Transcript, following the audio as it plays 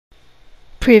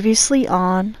Previously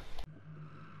on.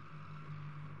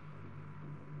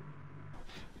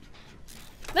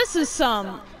 This is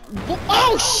some.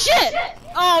 Oh shit!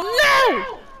 Oh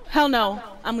no! Hell no!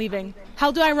 I'm leaving.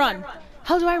 How do I run?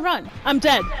 How do I run? I'm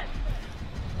dead.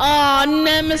 Oh,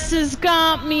 Nemesis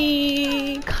got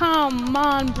me! Come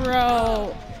on,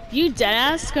 bro. You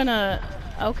deadass gonna.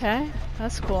 Okay,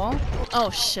 that's cool.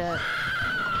 Oh shit.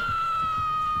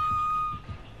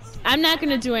 I'm not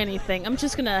gonna do anything. I'm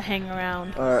just gonna hang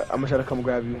around. Alright, I'm gonna try to come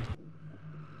grab you.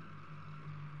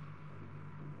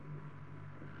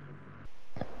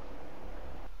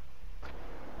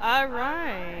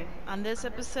 Alright, on this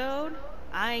episode,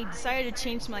 I decided to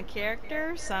change my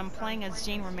character, so I'm playing as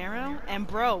Jane Romero. And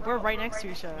bro, we're right next to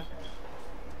each other.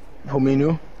 Who, me and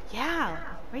you? Yeah,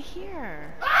 right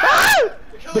here. Ah!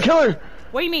 The killer!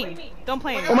 What do you mean? Don't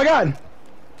play me. Oh my god!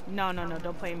 No,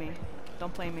 don't play me.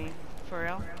 Don't play me. For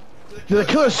real? The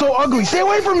killer's so ugly. Stay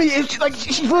away from me! It's like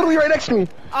she's literally right next to me.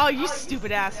 Oh, you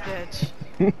stupid ass bitch.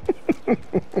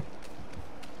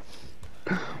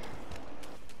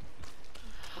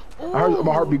 I heard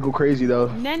my heartbeat go crazy though.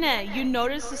 Nene, you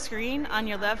notice the screen on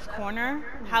your left corner?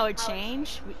 How it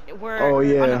changed? We're Oh,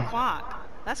 yeah. on a clock.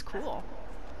 That's cool.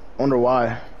 I wonder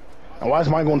why. And why is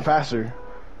mine going faster?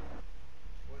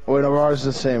 Wait, no, ours is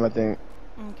the same, I think.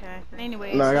 Okay.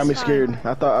 Anyways. No, it got me fine. scared.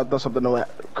 I thought something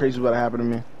crazy was about to happen to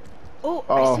me. Oh,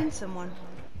 Oh. I seen someone.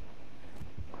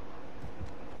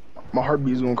 My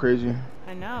heartbeat's going crazy.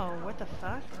 I know. What the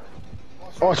fuck?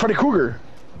 Oh, it's Freddy Krueger.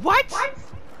 What?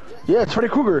 Yeah, it's Freddy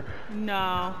Krueger.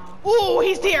 No. Ooh,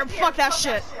 he's there. Fuck that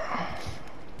shit.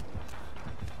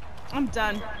 I'm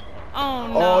done. Oh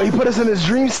no. Oh, he put us in his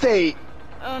dream state.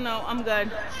 Oh no, I'm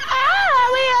good. Ah,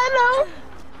 we know.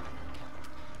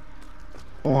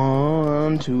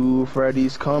 1, 2,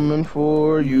 Freddy's coming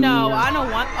for you. No, I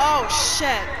don't want. Oh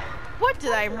shit. What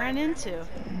did I run into?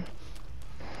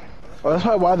 Oh, that's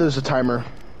probably why there's a timer.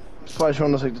 It's probably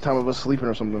showing us like the time of us sleeping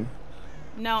or something.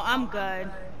 No, I'm good.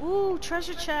 Ooh,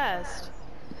 treasure chest.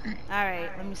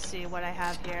 Alright, let me see what I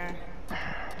have here.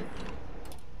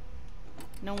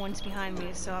 No one's behind me,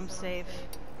 so I'm safe.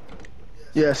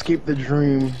 Yeah, escape the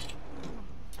dream.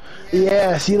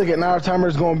 Yeah, see, look at now our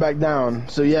timer's going back down.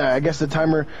 So yeah, I guess the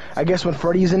timer, I guess when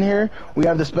Freddy's in here, we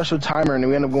have the special timer and then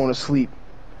we end up going to sleep.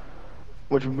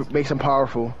 Which makes them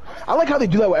powerful. I like how they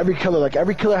do that with every killer. Like,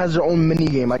 every killer has their own mini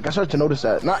game. Like, I started to notice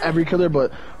that. Not every killer,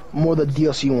 but more the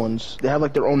DLC ones. They have,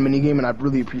 like, their own mini game, and I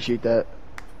really appreciate that.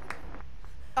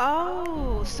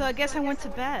 Oh, so I guess I went to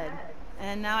bed.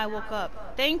 And now I woke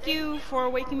up. Thank you for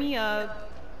waking me up.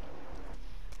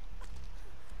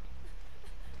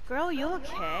 Girl, you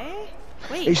okay?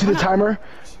 Wait, Hey, you see the timer?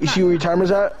 You see where your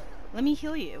timer's at? Let me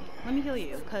heal you. Let me heal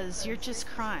you, because you're just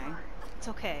crying. It's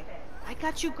okay. I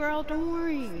got you, girl. Don't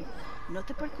worry. No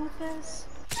te preocupes.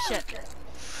 Shit.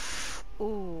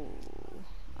 Ooh.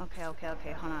 Okay.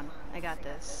 Hold on. I got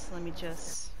this. Let me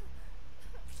just...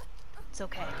 It's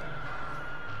okay.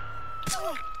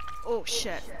 Oh,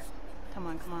 shit. Come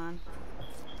on.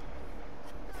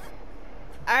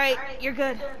 Alright, you're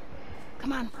good.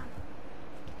 Come on.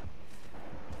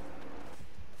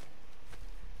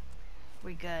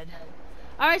 We good.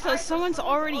 Alright, so someone's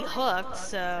already hooked,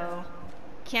 so...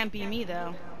 Can't be me,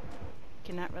 though.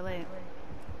 Cannot relate.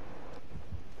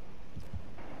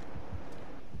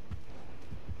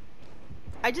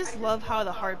 I just love how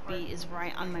the heartbeat is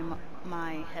right on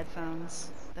my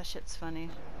headphones. That shit's funny.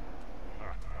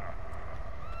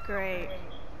 Great.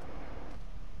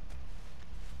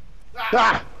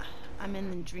 Ah! I'm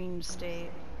in the dream state.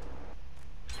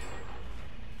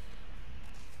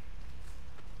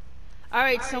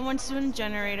 Alright, someone's doing a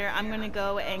generator. I'm gonna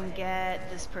go and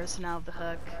get this person out of the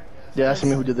hook. Yeah, that's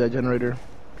me who did that generator.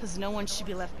 Because no one should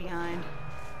be left behind.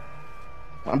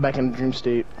 I'm back in the dream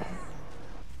state.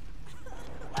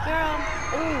 Girl.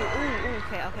 Ooh,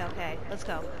 okay. Let's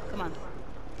go. Come on.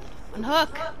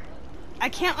 Unhook. I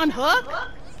can't unhook?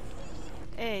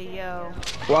 Hey, yo.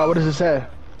 Wow, what does it say?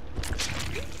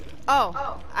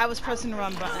 Oh, I was pressing the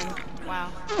wrong button. Wow.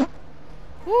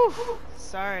 Whew.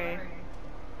 Sorry.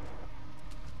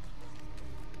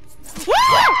 Woo!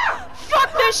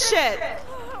 Fuck this shit!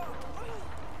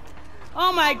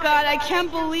 Oh my god, I can't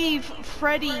believe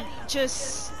Freddy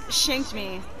just shanked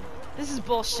me. This is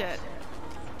bullshit.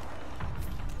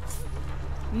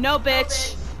 No,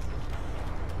 bitch.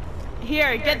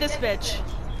 Here, get this bitch.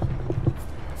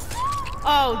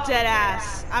 Oh, dead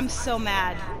ass. I'm so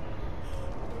mad.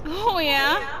 Oh,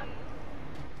 yeah?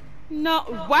 No,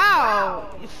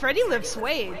 wow. Freddy lifts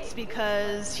weights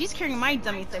because he's carrying my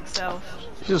dummy thick self.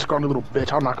 She's a scrawny little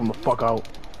bitch. I'll knock him the fuck out.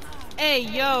 Hey,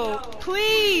 yo,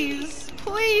 please,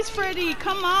 Freddy,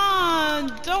 come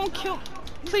on, don't kill.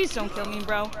 Please don't kill me,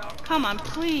 bro. Come on,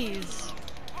 please.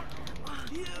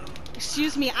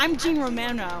 Excuse me, I'm Jean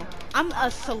Romano. I'm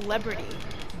a celebrity.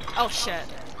 Oh shit.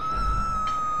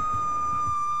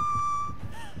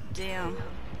 Damn.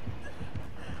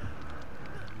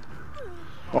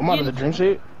 Oh, I'm out of the dream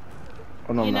state?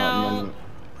 Oh, no, You I'm not. know,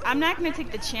 I'm not gonna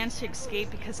take the chance to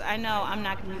escape because I know I'm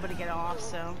not gonna be able to get off,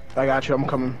 so. I got you, I'm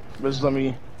coming. Just let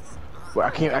me... Well, I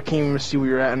can't even see where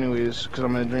you're at anyways, because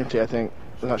I'm in a dream state, I think.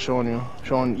 It's not showing you.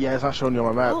 Yeah, it's not showing you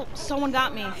on my map. Oh, someone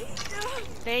got me.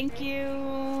 Thank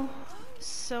you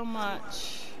so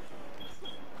much.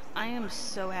 I am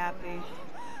so happy.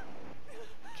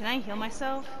 Can I heal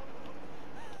myself?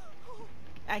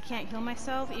 I can't heal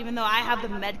myself, even though I have the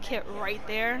med kit right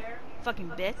there.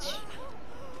 Fucking bitch.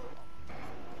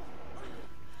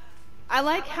 I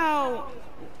like how,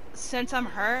 since I'm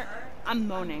hurt, I'm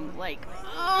moaning, like,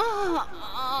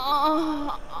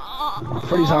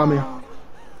 Freddy's on me.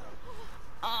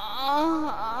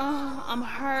 I'm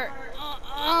hurt.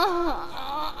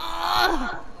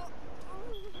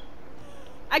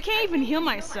 I can't even heal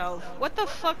myself. What the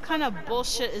fuck kind of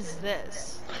bullshit is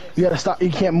this? You gotta stop, you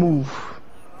can't move.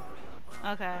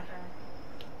 Okay.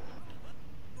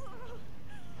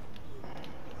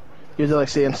 You have to like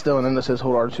stand still and then it says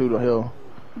hold R2 to heal.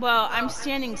 Well, I'm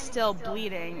standing still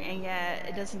bleeding, and yet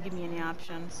it doesn't give me any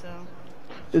option, so.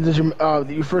 Does your,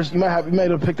 you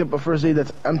might have picked up a first aid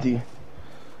that's empty.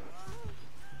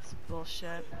 It's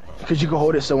bullshit. Because you can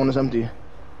hold it still when it's empty.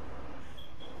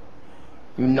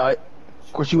 You nut.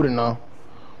 Of course you wouldn't know.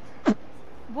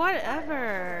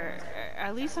 Whatever.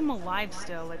 At least I'm alive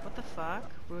still. Like, what the fuck?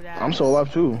 Rude ass. I'm still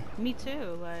alive too. Me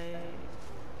too. Like.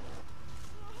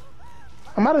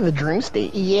 I'm out of the dream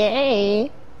state.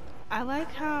 Yay! I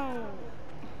like how.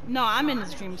 No, I'm in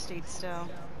this dream state still.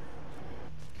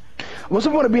 What's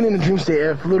the point of being in the dream state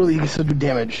if literally you can still do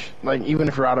damage? Like, even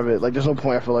if you're out of it. Like, there's no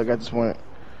point, I feel like, at this point.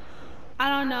 I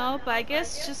don't know, but I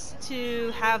guess just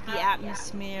to have the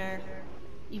atmosphere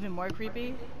even more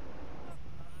creepy.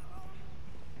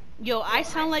 Yo, I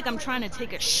sound like I'm trying to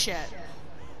take a shit.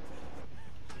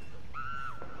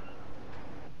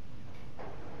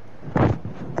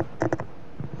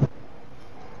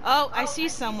 Oh, I see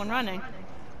someone running.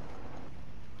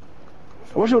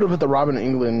 I wish I would have put the Robin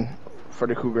England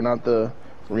Freddy Krueger, not the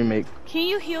remake. Can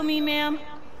you heal me, ma'am?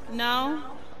 No?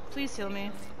 Please heal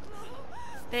me.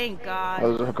 Thank God. That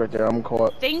was a hook right there. I'm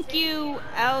caught. Thank you,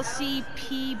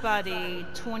 LCP Buddy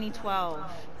 2012.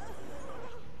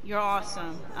 You're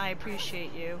awesome. I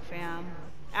appreciate you, fam.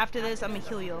 After this, I'm gonna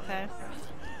heal you, okay?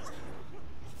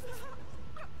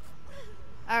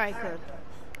 Alright, good.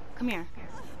 Come here.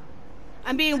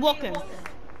 I'm being woken.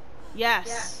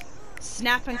 Yes.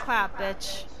 Snap and clap,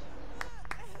 bitch.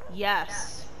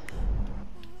 Yes.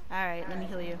 Alright, let me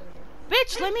heal you.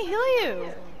 Bitch, let me heal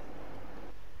you!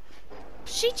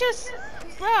 She just...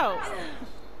 Bro.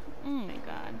 Oh my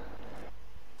god.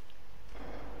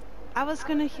 I was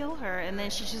gonna heal her and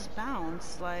then she just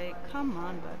bounced. Like, come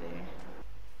on, buddy.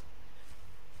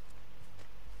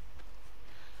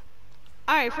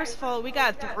 Alright, first of all, we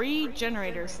got 3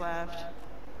 generators left.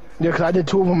 Yeah, because I did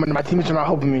 2 of them and my teammates are not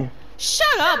helping me.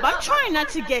 Shut up! I'm trying not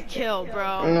to get killed, bro.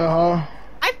 Uh-huh.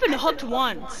 I've been hooked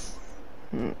once.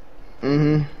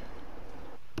 Mm-hmm.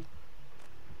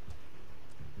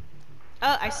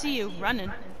 Oh, I see you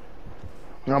running.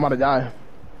 I'm about to die.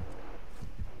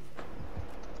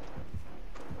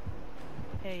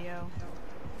 Hey, yo.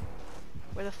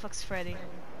 Where the fuck's Freddy?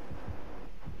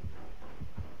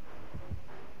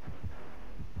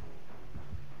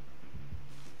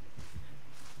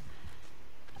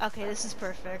 Okay, this is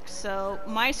perfect. So,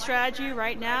 my strategy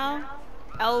right now,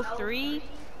 L3,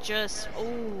 just,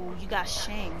 oh, you got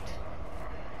shanked.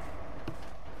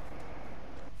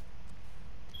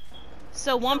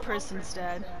 So, one person's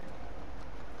dead.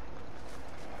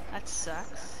 That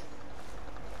sucks.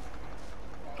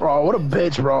 Bro, what a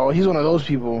bitch, bro. He's one of those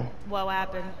people. What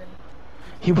happened?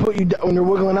 He put you down when you're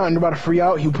wiggling out and you're about to free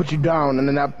out. He'll put you down, and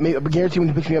then I guarantee when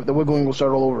he picks me up, the wiggling will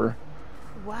start all over.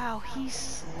 Wow, he's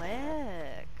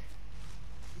slick.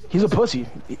 He's a pussy.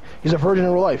 He's a virgin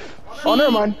in real life. Oh, never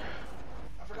mind.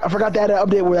 I forgot to add an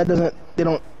update where that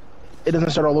it doesn't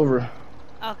start all over.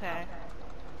 Okay.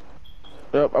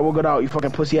 Yep, I will get out, you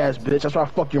fucking pussy ass bitch. That's why I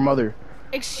fucked your mother.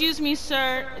 Excuse me,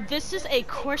 sir. This is a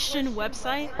Christian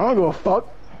website. I don't give a fuck.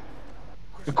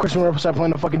 The Christian website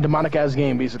playing a fucking demonic ass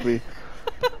game, basically.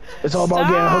 It's all about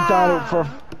getting hooked on for.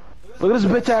 Look at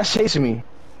this bitch ass chasing me.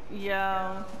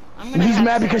 Yo. He's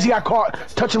mad because he got caught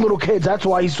touching little kids. That's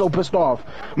why he's so pissed off.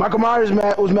 Michael Myers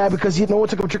was mad because no one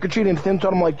took him trick or treating. Tim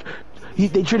told him like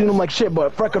they treated him like shit.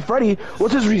 But Freddy,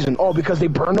 what's his reason? Oh, because they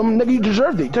burned him. Nigga, you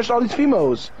deserved it. You touched all these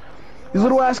females. These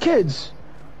little ass kids.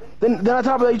 Then on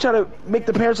top of that, you try to make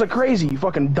the parents look crazy. You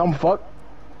fucking dumb fuck.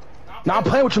 Now I'm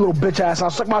playing with your little bitch ass. And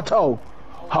I'll suck my toe.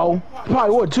 Ho. You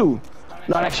probably would too.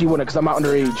 No, I actually wouldn't, because I'm out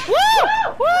underage. Woo!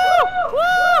 Woo!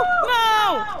 Woo!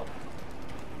 No!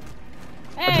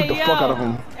 I beat the fuck out of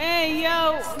him. Hey,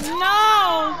 yo!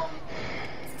 No!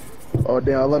 Oh,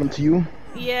 damn, I let him to you?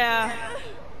 Yeah.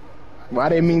 Well, I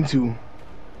didn't mean to.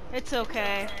 It's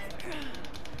okay.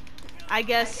 I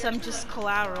guess I'm just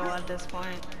collateral at this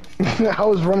point. I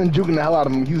was running, juking the hell out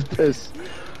of him. He was pissed.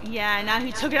 Yeah, now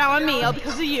he took it out on me all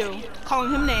because of you.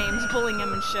 Calling him names, bullying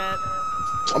him and shit.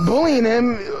 I'm bullying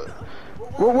him?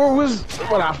 Where was...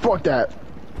 Well, fuck that.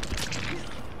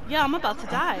 Yeah, I'm about to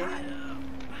die.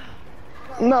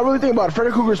 I'm not really thinking about it. Freddy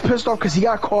Krueger's pissed off because he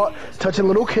got caught touching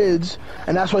little kids,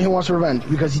 and that's why he wants revenge,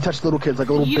 because he touched little kids like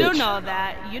a little bitch. You don't know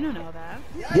that. You don't know that.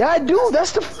 Yeah, I do.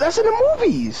 That's in the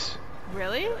movies.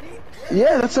 Really?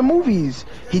 Yeah, that's the movies.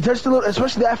 He touched the little,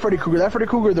 especially that Freddy Krueger. That Freddy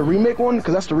Krueger, the remake one,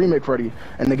 because that's the remake Freddy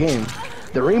in the game.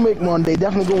 The remake one, they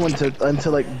definitely go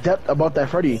into like depth about that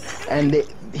Freddy, and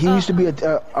he used to be a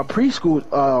preschool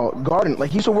garden. Like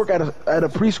he used to work at a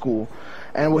preschool,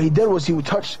 and what he did was he would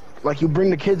touch, like he would bring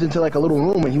the kids into like a little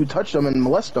room and he would touch them and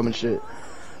molest them and shit.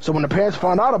 So when the parents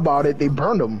found out about it, they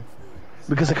burned him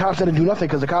because the cops didn't do nothing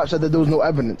because the cops said that there was no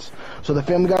evidence. So the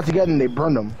family got together and they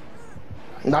burned him.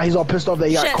 Now he's all pissed off that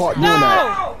he got caught doing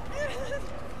that.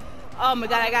 Oh my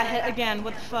god, I got hit again.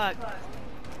 What the fuck?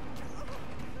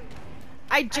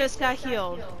 I just got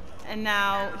healed, and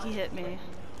now he hit me.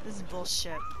 This is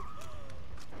bullshit.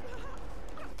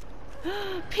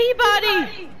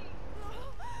 Peabody!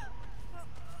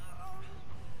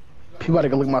 Peabody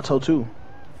can lick my toe too.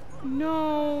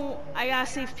 No, I gotta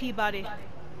save Peabody.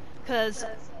 Cause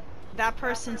that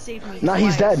person saved me. Nah,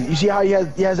 he's dead. You see how he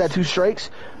has that 2 strikes?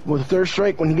 With the 3rd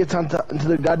strike, when he gets into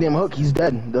the goddamn hook, he's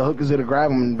dead. The hook is gonna grab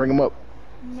him and bring him up.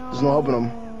 No. There's no helping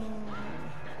him.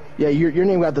 Yeah, your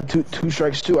name got the two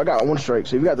strikes too. I got 1 strike.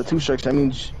 So if you got the 2 strikes, that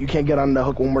means you can't get on the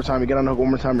hook one more time. You get on the hook one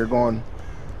more time, you're gone.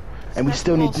 And we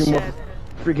still need 3 more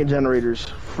freaking generators.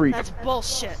 Freak. That's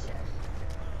bullshit.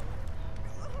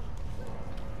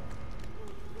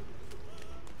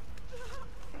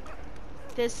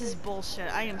 This is bullshit.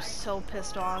 I am so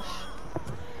pissed off.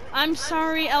 I'm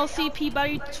sorry, LCP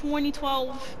Buddy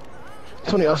 2012.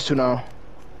 It's only us 2 now.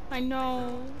 I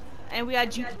know. And we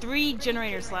got 3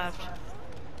 generators left.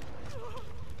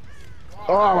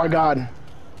 Oh my god.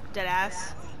 Dead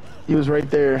ass. He was right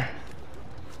there.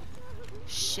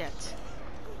 Shit.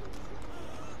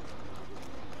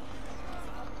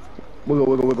 Wiggle,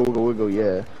 wiggle, wiggle, wiggle, wiggle,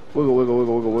 yeah. Wiggle, wiggle,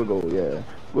 wiggle, wiggle, wiggle, yeah.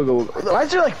 Wiggle, wiggle. Why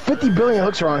is there like 50 billion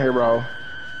hooks around here, bro?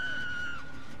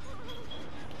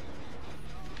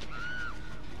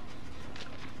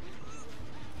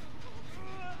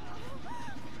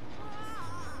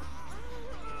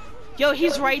 Yo,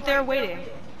 he's right there waiting.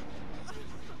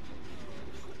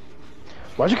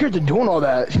 Why's your character doing all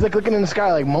that? She's like looking in the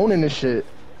sky, like moaning and shit.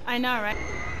 I know, right?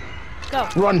 Go.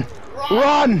 Run!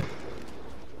 Run!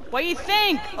 What do you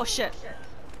think? Oh shit.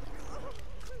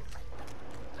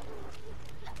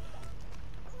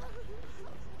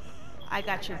 I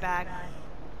got your back.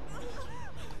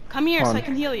 Come here so I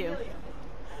can heal you.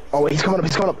 Oh wait, he's coming up,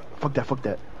 he's coming up. Fuck that, fuck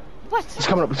that. What? He's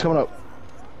coming up, he's coming up.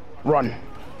 Run.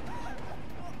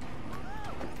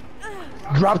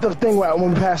 Drop the thing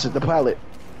when we pass it, the pallet.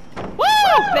 Woo,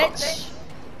 bitch!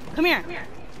 Come here.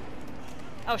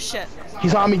 Oh shit.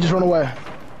 He's on me, just run away.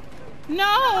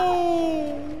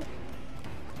 No!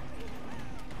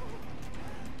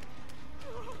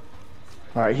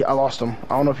 Alright, I lost him. I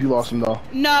don't know if you lost him though.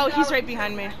 No, he's right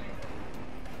behind me.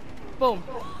 Boom.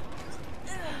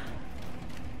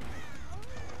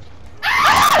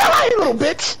 You little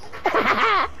bitch!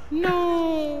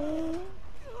 No!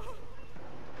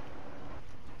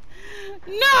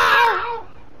 No!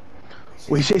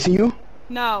 Wait, he's chasing you?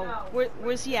 No.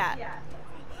 Where's he at?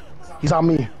 He's on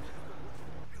me.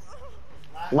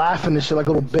 Laughing and shit like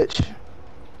a little bitch.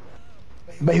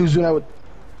 Bet he was doing that with...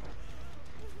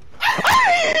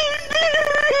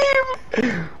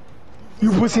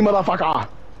 You pussy motherfucker!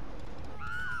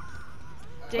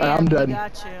 Damn, I'm dead.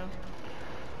 Got you.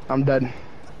 I'm dead.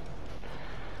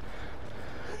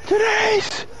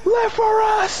 Today's left for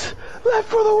us! Left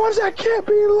for the ones that can't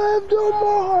be left no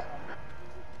more!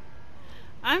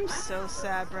 I'm so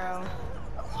sad, bro.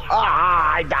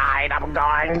 Ah, I died. I'm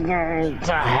going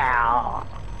to hell.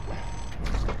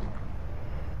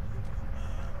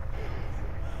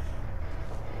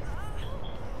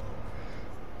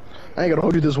 I ain't gonna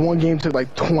hold you. This one game took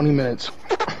like 20 minutes.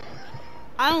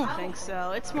 I don't think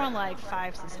so. It's more like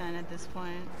 5 to 10 at this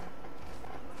point.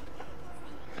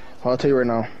 I'll tell you right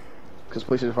now. because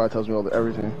PlayStation 5 tells me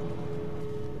everything.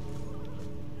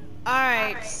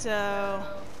 Alright, so...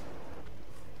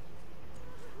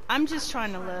 I'm just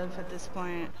trying to live at this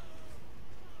point.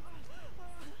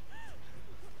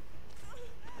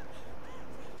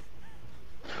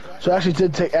 So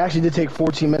it actually did take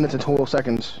 14 minutes and 12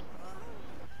 seconds.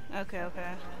 Okay,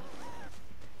 okay.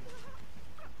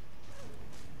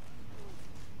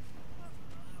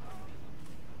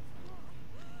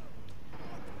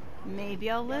 Maybe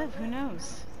I'll live, who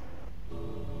knows?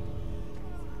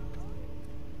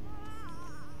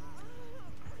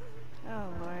 Oh,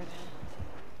 Lord.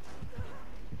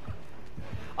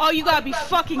 Oh, you gotta be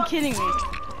fucking kidding me.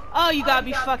 Oh, you gotta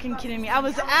be fucking kidding me. I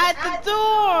was at the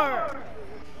door!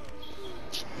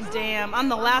 Damn, I'm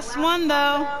the last one,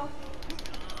 though.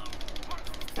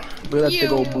 Look at that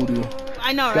big old booty.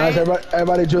 I know, Guys, right?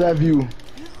 everybody enjoy that view.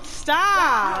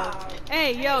 Stop!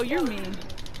 Hey, yo, you're mean.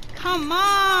 Come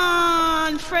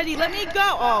on, Freddy, let me go!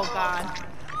 Oh, God.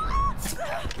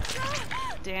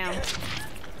 Damn.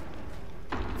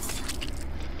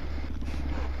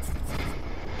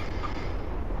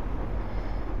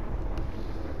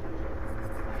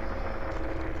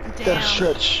 Damn. That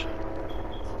stretch.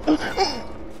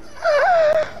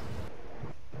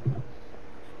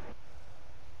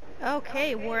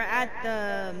 Okay, we're at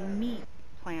the meat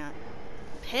plant.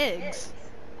 Pigs?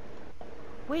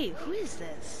 Wait, who is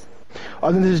this?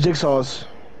 I think this is Jigsaw's.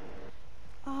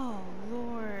 Oh,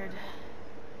 Lord.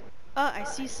 Oh, I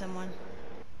see someone.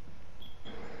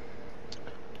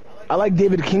 I like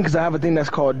David King because I have a thing that's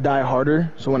called Die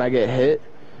Harder. So when I get hit,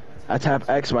 I tap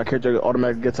X, my character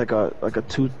automatically gets like a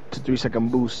 2 to 3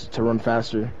 second boost to run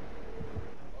faster.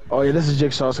 Oh yeah, this is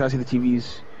Jigsaw, so I see the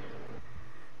TVs.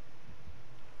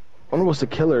 I wonder what's the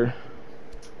killer.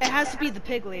 It has to be the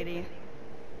pig lady.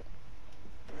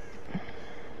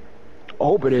 I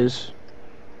hope it is.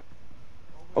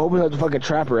 I hope it's not the fucking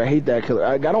trapper. I hate that killer.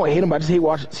 I don't hate him, I just hate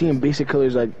seeing basic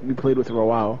killers like we played with for a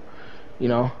while. You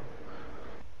know?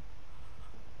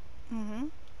 Mm-hmm.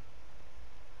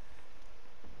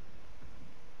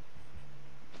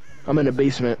 I'm in the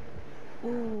basement.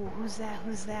 Ooh, who's that?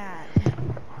 Who's that?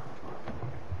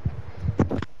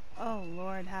 Oh,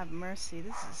 Lord, have mercy.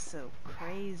 This is so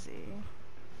crazy.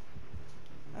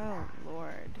 Oh,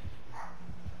 Lord.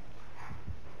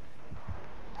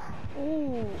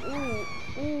 Ooh, ooh,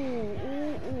 ooh,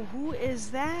 ooh, ooh. Who is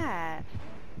that?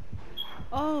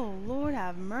 Oh, Lord,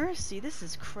 have mercy. This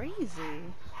is crazy.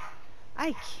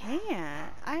 I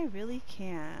can't. I really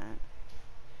can't.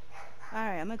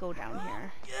 Alright, I'm gonna go down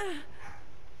here.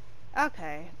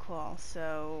 Okay, cool.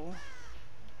 So...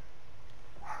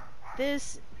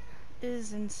 this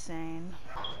is insane.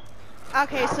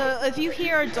 Okay, so if you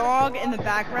hear a dog in the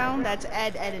background, that's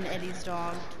Ed and Eddie's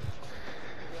dog.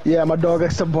 Yeah, my dog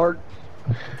likes to bark.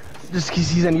 Just he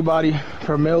sees anybody,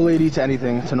 from male lady to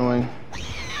anything. It's annoying.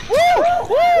 Woo!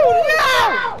 Woo!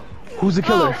 No! Who's the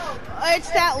killer? Oh, it's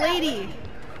that lady.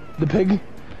 The pig?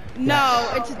 No,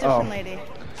 it's a different lady.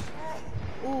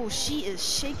 Ooh, she is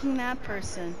shaking that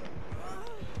person.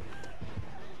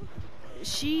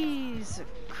 She's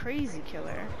a crazy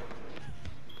killer.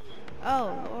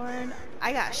 Oh, Lord.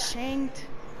 I got shanked.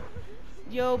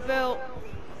 Yo, Bill.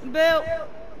 Bill!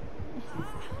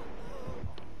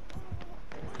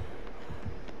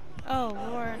 Oh,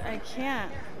 Lord, I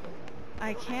can't.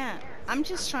 I can't. I'm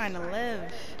just trying to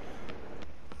live.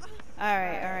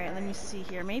 Alright, let me see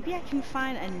here. Maybe I can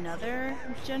find another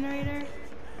generator?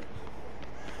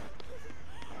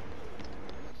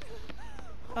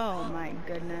 Oh my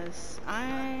goodness.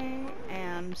 I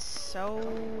am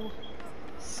so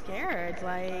scared.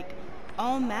 Like,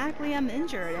 automatically I'm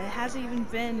injured and it hasn't even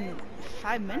been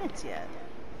 5 minutes yet.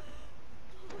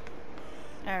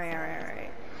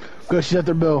 Alright. Good, she's at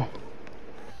their bill.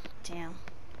 Damn.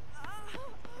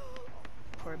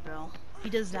 Poor Bill. He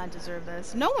does not deserve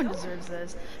this. No one deserves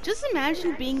this. Just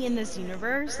imagine being in this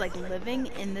universe, like living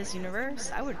in this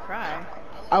universe. I would cry.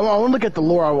 I want to look at the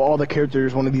lore of all the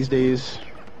characters one of these days.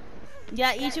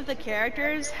 Yeah, each of the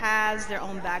characters has their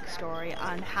own backstory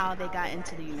on how they got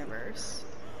into the universe.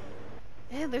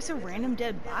 Yeah, there's a random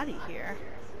dead body here.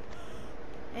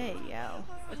 Hey, yo.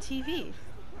 A TV.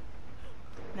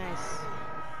 Nice.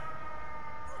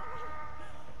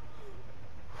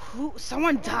 Who?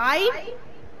 Someone died?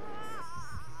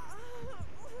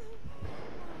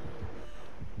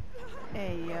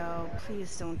 Hey, yo.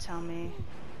 Please don't tell me.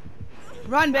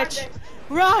 Run, bitch!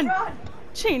 Run!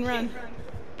 Chain run.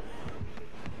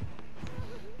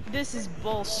 This is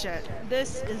bullshit.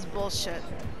 This is bullshit.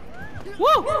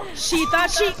 Woo! She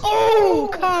thought she... Oh,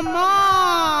 come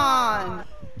on!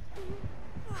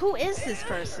 Who is this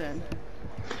person?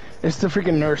 It's the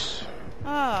freaking nurse.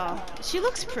 Oh, she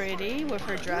looks pretty with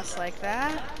her dress like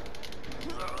that.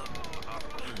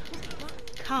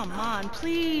 Come on,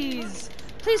 please.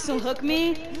 Please don't hook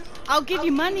me. I'll give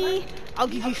you money. I'll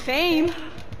give you fame.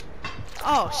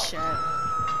 Oh, shit.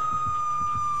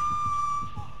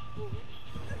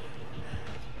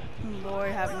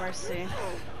 Lord have mercy.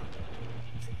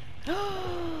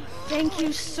 Thank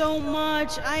you so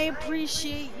much. I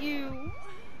appreciate you.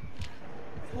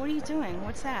 What are you doing?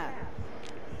 What's that?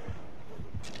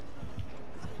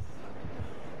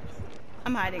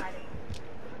 I'm hiding.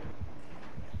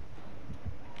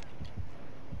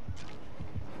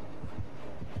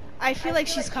 I feel like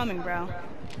she's coming, bro.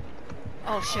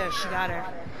 Oh shit, she got her.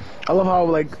 I love how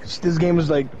like this game is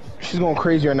like she's going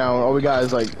crazy right now. All we got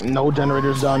is like no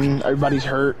generators done. Everybody's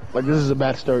hurt. Like this is a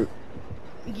bad start.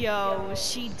 Yo,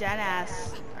 she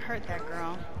deadass hurt that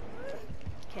girl.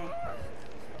 Okay.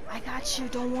 I got you,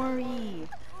 don't worry.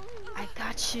 I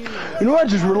got you. You know what I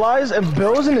just realized? If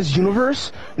Bill's in this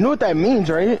universe, you know what that means,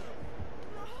 right?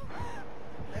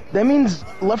 That means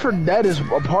Left 4 Dead is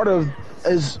a part of,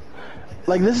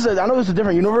 like this is I know it's a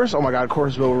different universe. Oh my god, of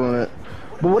course Bill will ruin it.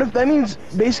 But what if that means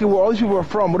basically where all these people are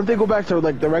from? What if they go back to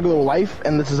like their regular life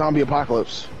and it's a zombie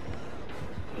apocalypse?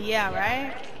 Yeah,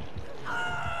 right?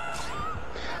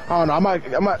 I don't know.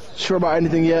 I'm not sure about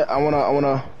anything yet. I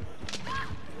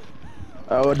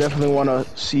would definitely wanna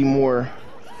see more.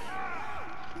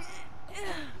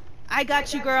 I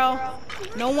got you, girl.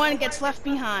 No one gets left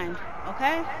behind,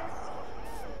 okay?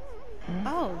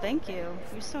 Oh, thank you.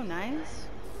 You're so nice.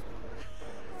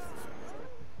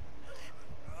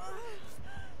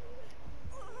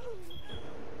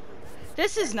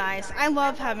 This is nice. I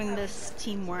love having this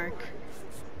teamwork.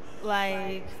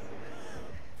 Like,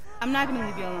 I'm not gonna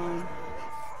leave you alone.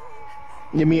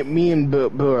 Yeah, me and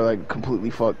Bill are like completely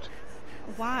fucked.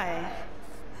 Why?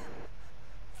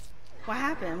 What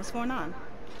happened? What's going on?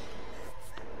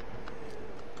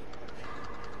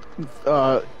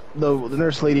 The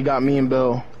nurse lady got me and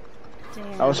Bill.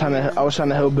 Damn. I was trying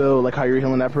to help Bill, like how you're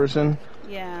healing that person.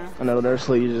 Yeah. And the nurse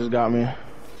lady just got me.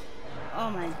 Oh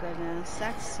my goodness,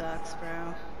 that sucks,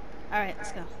 bro. Alright,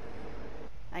 let's go.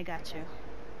 I got you.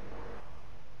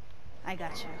 I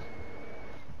got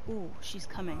you. Ooh, she's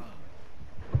coming.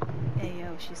 Hey,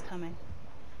 yo, she's coming.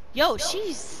 Yo,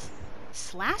 she's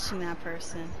slashing that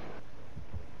person.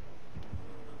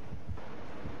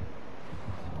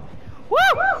 Woo!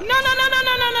 No, no, no, no,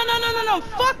 no, no, no, no, no, no, no.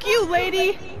 Fuck you,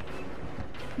 lady.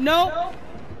 Nope.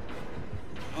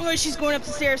 Oh, she's going up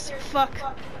the stairs. Fuck.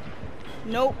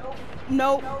 Nope.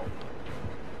 Nope.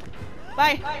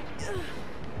 Bye.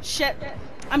 Shit.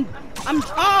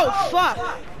 Oh,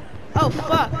 fuck. Oh,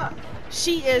 fuck.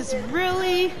 She is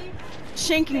really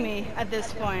shanking me at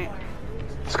this point.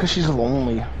 It's because she's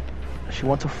lonely. She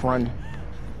wants a friend.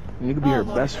 And you could be her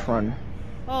Lord. best friend.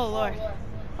 Oh, Lord.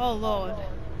 Oh, Lord.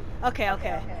 Okay,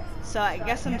 okay. So I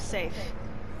guess I'm safe.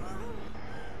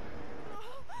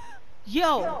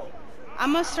 Yo!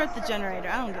 I'm gonna start the generator.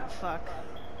 I don't give a fuck.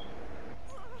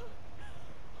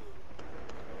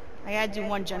 I gotta do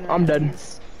one generator. I'm dead.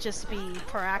 Just be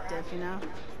proactive, you know?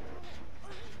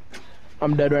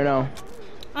 I'm dead right now.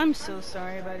 I'm so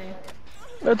sorry, buddy.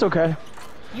 That's okay.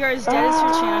 You're as dead as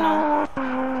your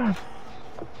channel.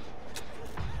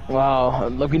 Wow,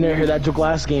 lucky never hear that Joe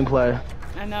Glass gameplay.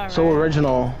 I know, right? So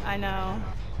original. I know.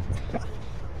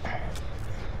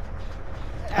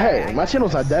 Hey, Alright, my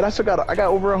channel's not dead. I got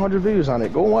over 100 videos on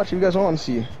it. Go watch if you guys want to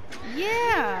see.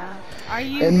 Yeah. Are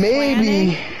you And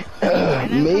maybe,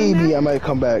 planning I might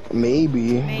come back.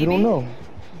 Maybe. We don't know.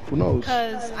 Who knows?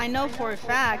 Because I know for a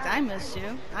fact I missed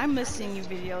you. I'm missing you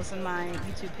videos on my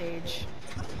YouTube page.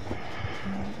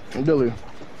 Billy.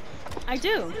 I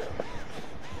do.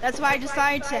 That's why I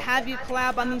decided to have you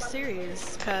collab on these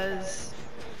series, because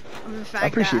of the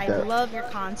fact that I love your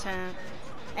content.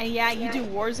 And yeah, you do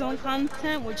Warzone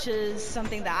content, which is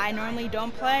something that I normally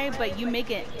don't play, but you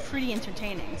make it pretty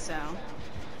entertaining, so.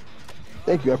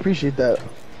 Thank you, I appreciate that.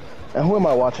 And who am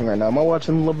I watching right now? Am I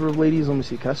watching Lover of Ladies? Let me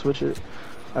see, can I switch it?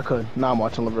 I could. Nah, I'm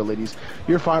watching Lover of Ladies.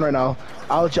 You're fine right now.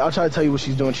 I'll try to tell you what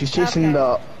she's doing. She's chasing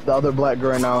the other black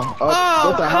girl right now. Oh,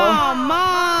 what the hell? Come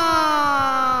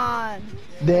on!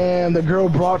 Damn, the girl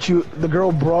brought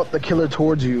the killer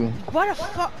towards you. What a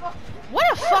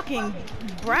fucking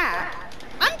brat.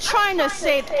 I'm trying to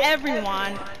save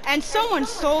everyone, and someone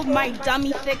sold my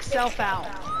dummy thick self out.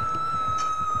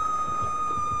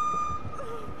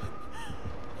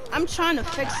 I'm trying to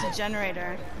fix the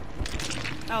generator.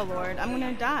 Oh Lord, I'm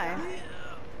gonna die.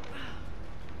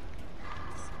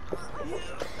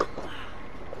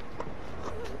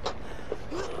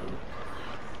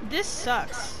 This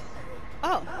sucks.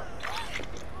 Oh.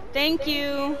 Thank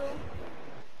you.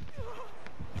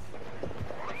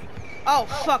 Oh,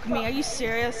 fuck me. Are you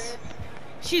serious?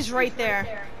 She's right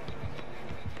there.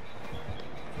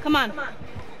 Come on.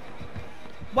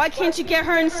 Why can't you get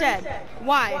her instead?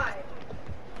 Why?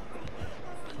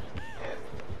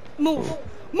 Move.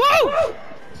 Move!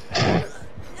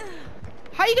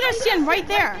 How are you gonna stand right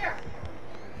there?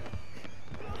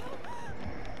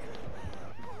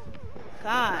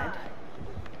 God.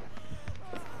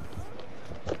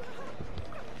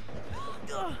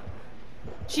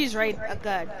 She's right.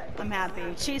 Good. I'm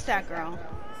happy. Chase that girl.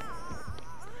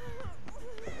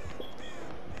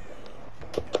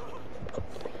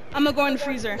 I'm gonna go in the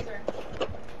freezer.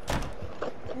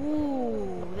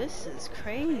 Ooh, this is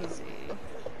crazy.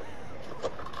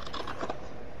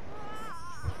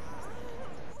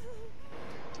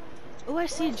 Ooh, I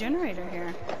see a generator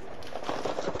here.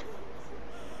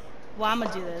 Well, I'm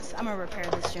gonna do this. I'm gonna repair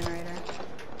this generator.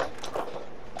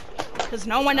 Because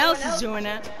no one else is doing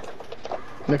it.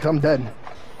 Nick, I'm dead.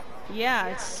 Yeah,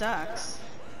 it sucks.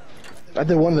 I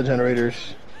did one of the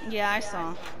generators. Yeah, I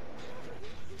saw.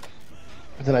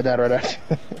 But then I died right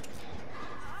after.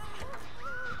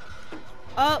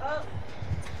 Oh!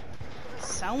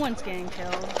 Someone's getting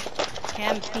killed.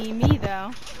 Can't be me,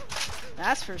 though.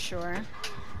 That's for sure.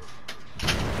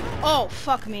 Oh,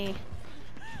 fuck me.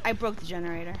 I broke the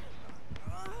generator.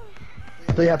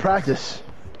 So you had practice.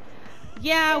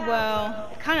 Yeah,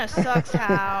 well, it kind of sucks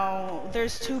how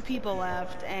there's 2 people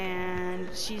left and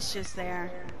she's just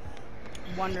there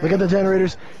wondering. Look at the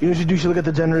generators. You know what you do? You should look at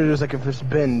the generators like if it's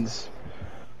bins.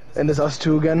 And it's us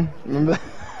 2 again. Remember?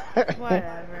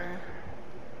 Whatever.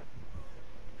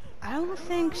 I don't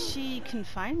think she can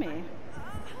find me.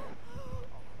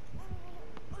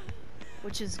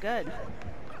 Which is good.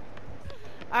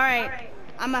 Alright,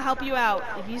 I'm gonna help you out.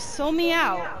 If you sell me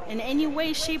out in any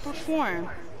way, shape, or form,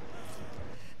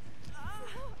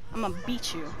 I'm gonna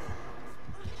beat you.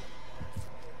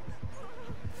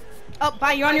 Oh,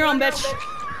 bye, you're on your own, bitch.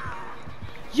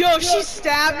 Yo, she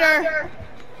stabbed her.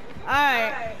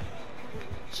 Alright.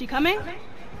 She coming?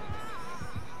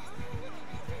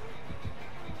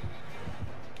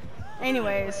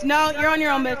 Anyways, no, you're on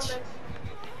your own, bitch.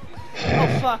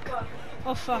 Oh, fuck.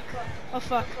 Oh, fuck. Oh,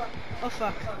 fuck. Oh,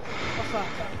 fuck. Oh, fuck.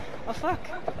 Oh, fuck.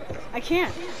 I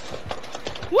can't.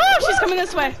 Woo, she's coming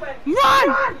this way.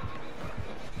 Run!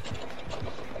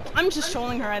 I'm just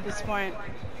trolling her at this point.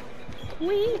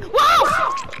 Wee.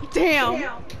 Whoa! Damn.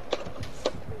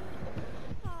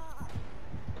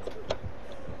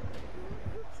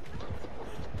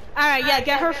 Alright, yeah,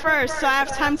 get her first so I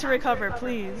have time to recover,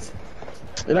 please.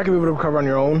 You're not gonna be able to recover on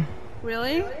your own.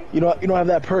 Really? You don't have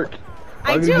that perk.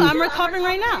 I do, I'm recovering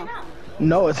right now.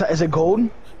 No, is it gold?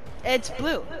 It's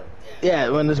blue. Yeah,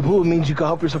 when it's blue, it means you can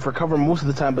help yourself recover most of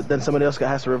the time, but then somebody else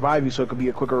has to revive you, so it could be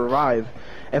a quicker revive.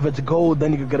 If it's gold,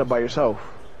 then you can get up by yourself.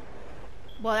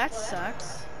 Well, that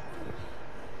sucks.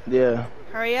 Yeah.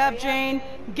 Hurry up, Jane.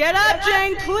 Get up,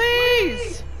 Jane,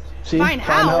 please! See? Find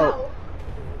help.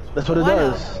 That's what it What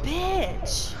does. a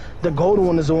bitch. The gold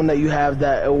one is the one that you have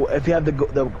that, if you have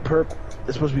the perk,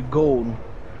 it's supposed to be gold.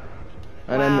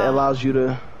 And then it allows you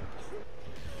to...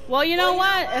 Well, you know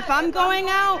what? If I'm going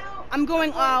out, I'm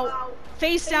going out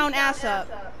face down, ass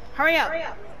up. Hurry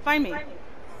up. Find me.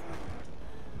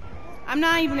 I'm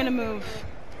not even gonna move.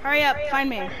 Hurry up, find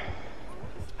me.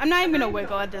 I'm not even gonna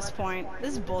wiggle at this point.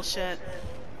 This is bullshit.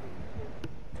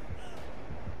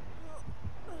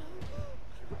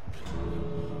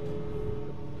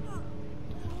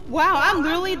 Wow, I'm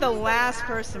literally the last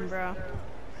person, bro.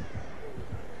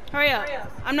 Hurry up.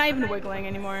 I'm not even wiggling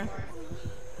anymore.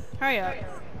 Hurry up.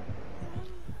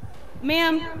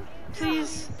 Ma'am,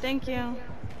 please, thank you.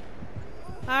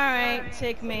 Alright,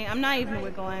 take me. I'm not even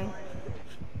wiggling.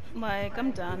 Like,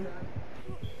 I'm done.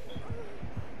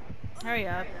 Hurry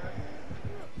up.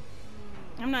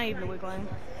 I'm not even wiggling.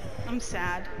 I'm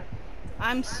sad.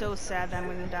 I'm so sad that I'm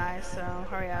gonna die, so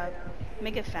hurry up.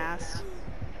 Make it fast.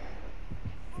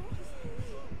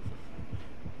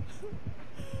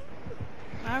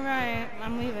 Alright,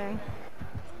 I'm leaving.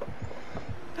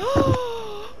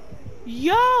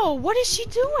 Yo, what is she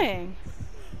doing?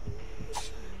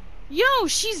 Yo,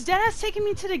 she's dead ass taking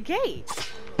me to the gate.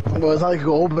 Well, it's not like you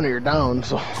go open it, you're down,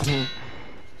 so...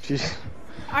 She's...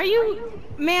 Are you...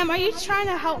 Ma'am, are you trying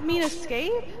to help me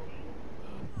escape?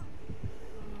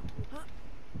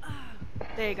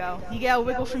 There you go. You get a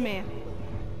wiggle from me.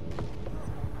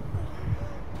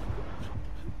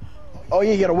 Oh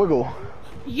yeah, you gotta wiggle.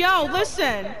 Yo,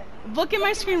 listen. Look at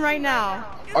my screen right now.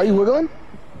 Are you wiggling?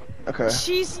 Okay.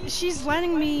 She's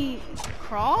letting me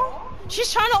crawl?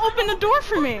 She's trying to open the door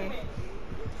for me.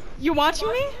 You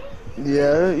watching me?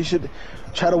 Yeah, you should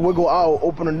try to wiggle out,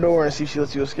 open the door, and see if she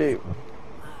lets you escape.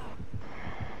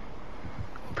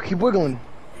 Keep wiggling.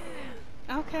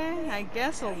 Okay, I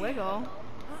guess I'll wiggle.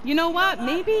 You know what?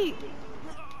 Maybe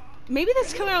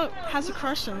this killer has a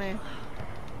crush on me.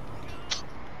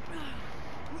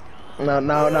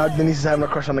 Now Denise is having a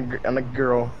crush on a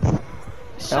girl.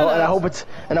 Shut And I up.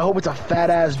 hope it's a fat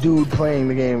ass dude playing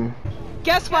the game.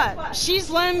 Guess what? She's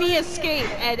letting me escape,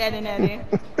 Ed, and Eddie.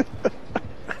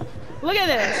 Look at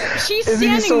this. She's Isn't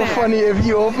standing it so there. funny if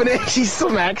you open it, she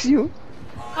smacks you?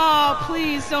 Oh,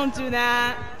 please don't do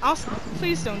that.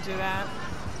 Please don't do that.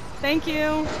 Thank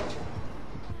you.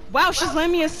 Wow, she's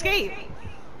letting me escape.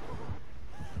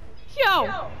 Yo,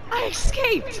 I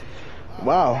escaped.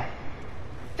 Wow.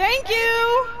 Thank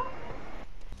you.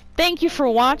 Thank you for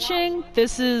watching.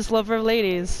 This is Lover of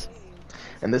Ladies.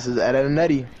 And this is Ed, Ed, and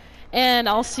Eddie. And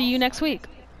I'll see you next week.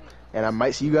 And I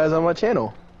might see you guys on my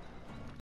channel.